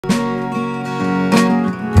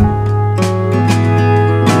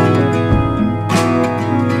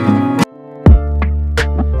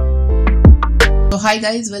hi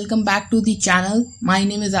guys, welcome back to the channel. My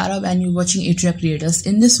name is Arab and you're watching ATRA Creators.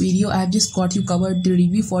 In this video, I have just got you covered the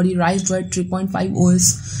review for the ricedroid 3.5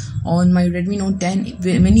 OS on my Redmi Note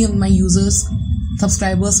 10. Many of my users,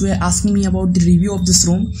 subscribers were asking me about the review of this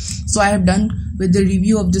ROM. So I have done with the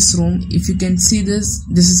review of this ROM. If you can see this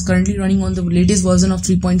is currently running on the latest version of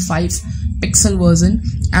 3.5 pixel version,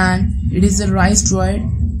 and it is the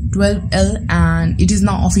ricedroid 12L and it is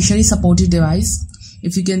now officially supported device.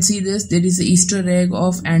 If you can see this, there is an Easter egg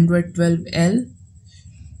of Android 12L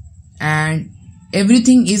and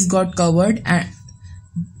everything is got covered, and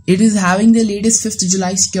it is having the latest 5th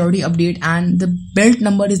July security update, and the build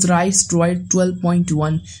number is ricedroid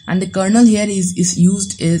 12.1 and the kernel here is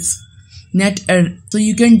used is NetEd. So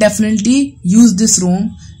you can definitely use this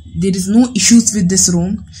ROM. There is no issues with this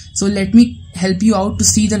ROM. So let me help you out to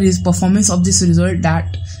see the performance of this result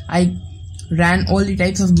that I ran all the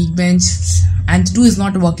types of Geekbench. Antutu is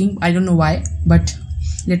not working, I don't know why, but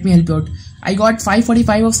let me help you out. I got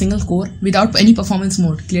 545 of single core without any performance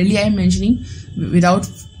mode. Clearly I am mentioning without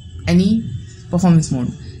any performance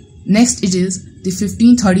mode. Next it is the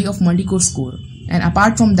 1530 of multi-core score, and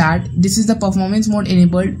apart from that, this is the performance mode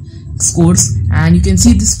enabled scores, and you can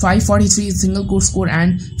see this 543 is single core score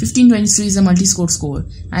and 1523 is a multi-score score,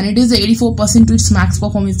 and it is the 84% to its max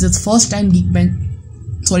performance. That's first time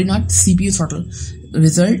Geekbench, sorry, not CPU throttle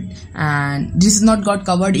result, and this is not got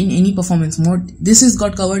covered in any performance mode. This is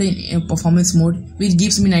got covered in a performance mode, which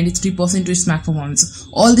gives me 93% to its max performance.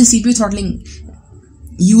 All the CPU throttling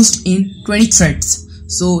used in 20 threads.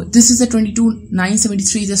 So this is a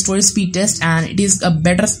 22973 is a storage speed test, and it is a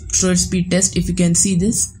better storage speed test if you can see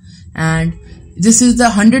this. And this is the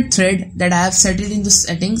 100 thread that I have set it in the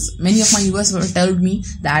settings. Many of my viewers have told me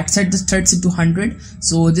that set the threads into 100.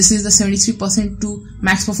 So this is the 73% to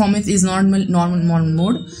max performance is normal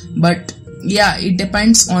mode, but yeah, it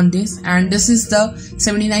depends on this. And this is the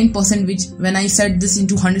 79% which when I set this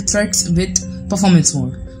into 100 threads with performance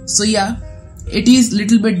mode. So yeah, it is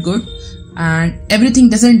little bit good, and everything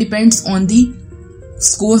doesn't depends on the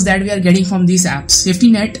scores that we are getting from these apps. Safety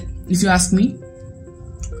net, if you ask me,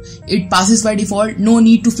 it passes by default, no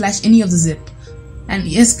need to flash any of the zip. And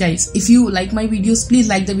yes guys, if you like my videos, please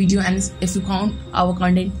like the video, and if you found our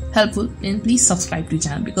content helpful, then please subscribe to the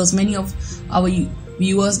channel, because many of our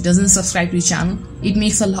viewers doesn't subscribe to the channel. It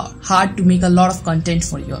makes a lot hard to make a lot of content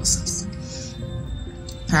for yourselves.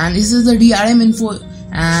 And this is the Drm Info,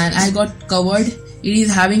 and I got covered. It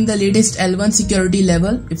is having the latest L1 security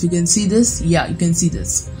level. If you can see this, yeah, you can see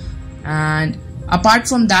this. And apart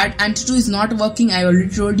from that, Antutu is not working. I already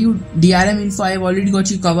told you. Drm Info, I have already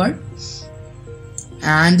got you covered.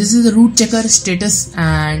 And this is the root checker status,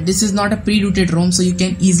 and this is not a pre-rooted ROM, so you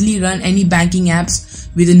can easily run any banking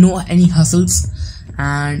apps with any hustles.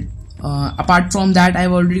 And apart from that, I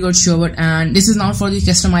have already got covered. And this is now for the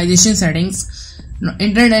customization settings.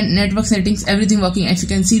 Internet and network settings, everything working. If you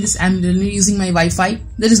can see this, I'm really using my Wi-Fi.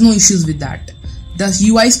 There is no issues with that. The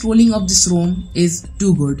UI scrolling of this ROM is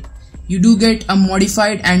too good. You do get a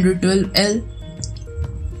modified Android 12L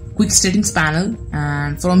quick settings panel,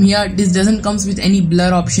 and from here this doesn't comes with any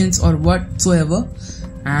blur options or whatsoever.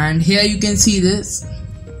 And here you can see this,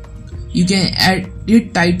 you can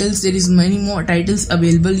edit titles. There is many more titles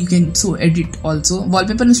available. You can edit also.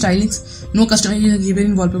 Wallpaper and stylings, no customization given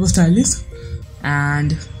in wallpaper stylings.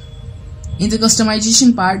 And in the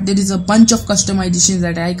customization part, there is a bunch of customizations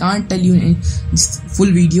that I can't tell you in this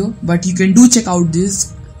full video, but you can do check out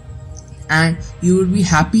this, and you will be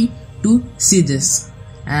happy to see this.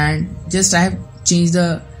 And just I have changed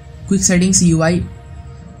the quick settings UI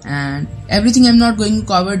and everything. I'm not going to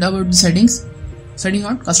cover about the settings, setting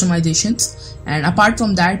out customizations. And apart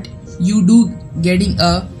from that, you do getting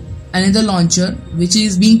another launcher which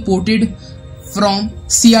is being ported from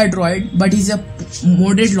Droid, but is a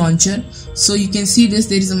modded launcher. So you can see this,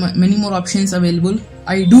 there is many more options available.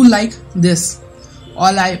 I do like this,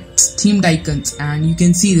 all themed icons, and you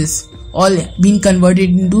can see this all being converted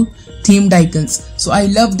into themed icons. So I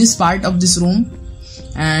love this part of this ROM.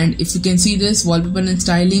 And if you can see this, wallpaper and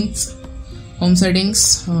stylings, home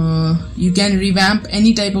settings, you can revamp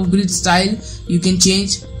any type of grid style. You can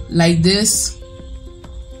change like this,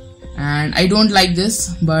 and I don't like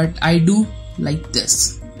this, but I do like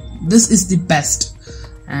this. This is the best.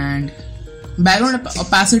 And background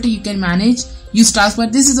opacity you can manage. Use transfer.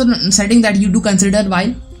 This is a setting that you do consider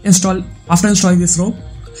while after installing this ROM.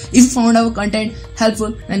 If you found our content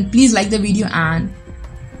helpful, then please like the video and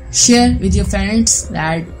share with your friends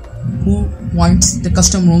that who wants the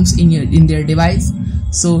custom ROMs in their device.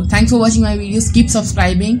 So thanks for watching my videos. Keep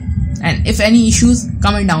subscribing, and if any issues,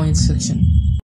 comment down in the section.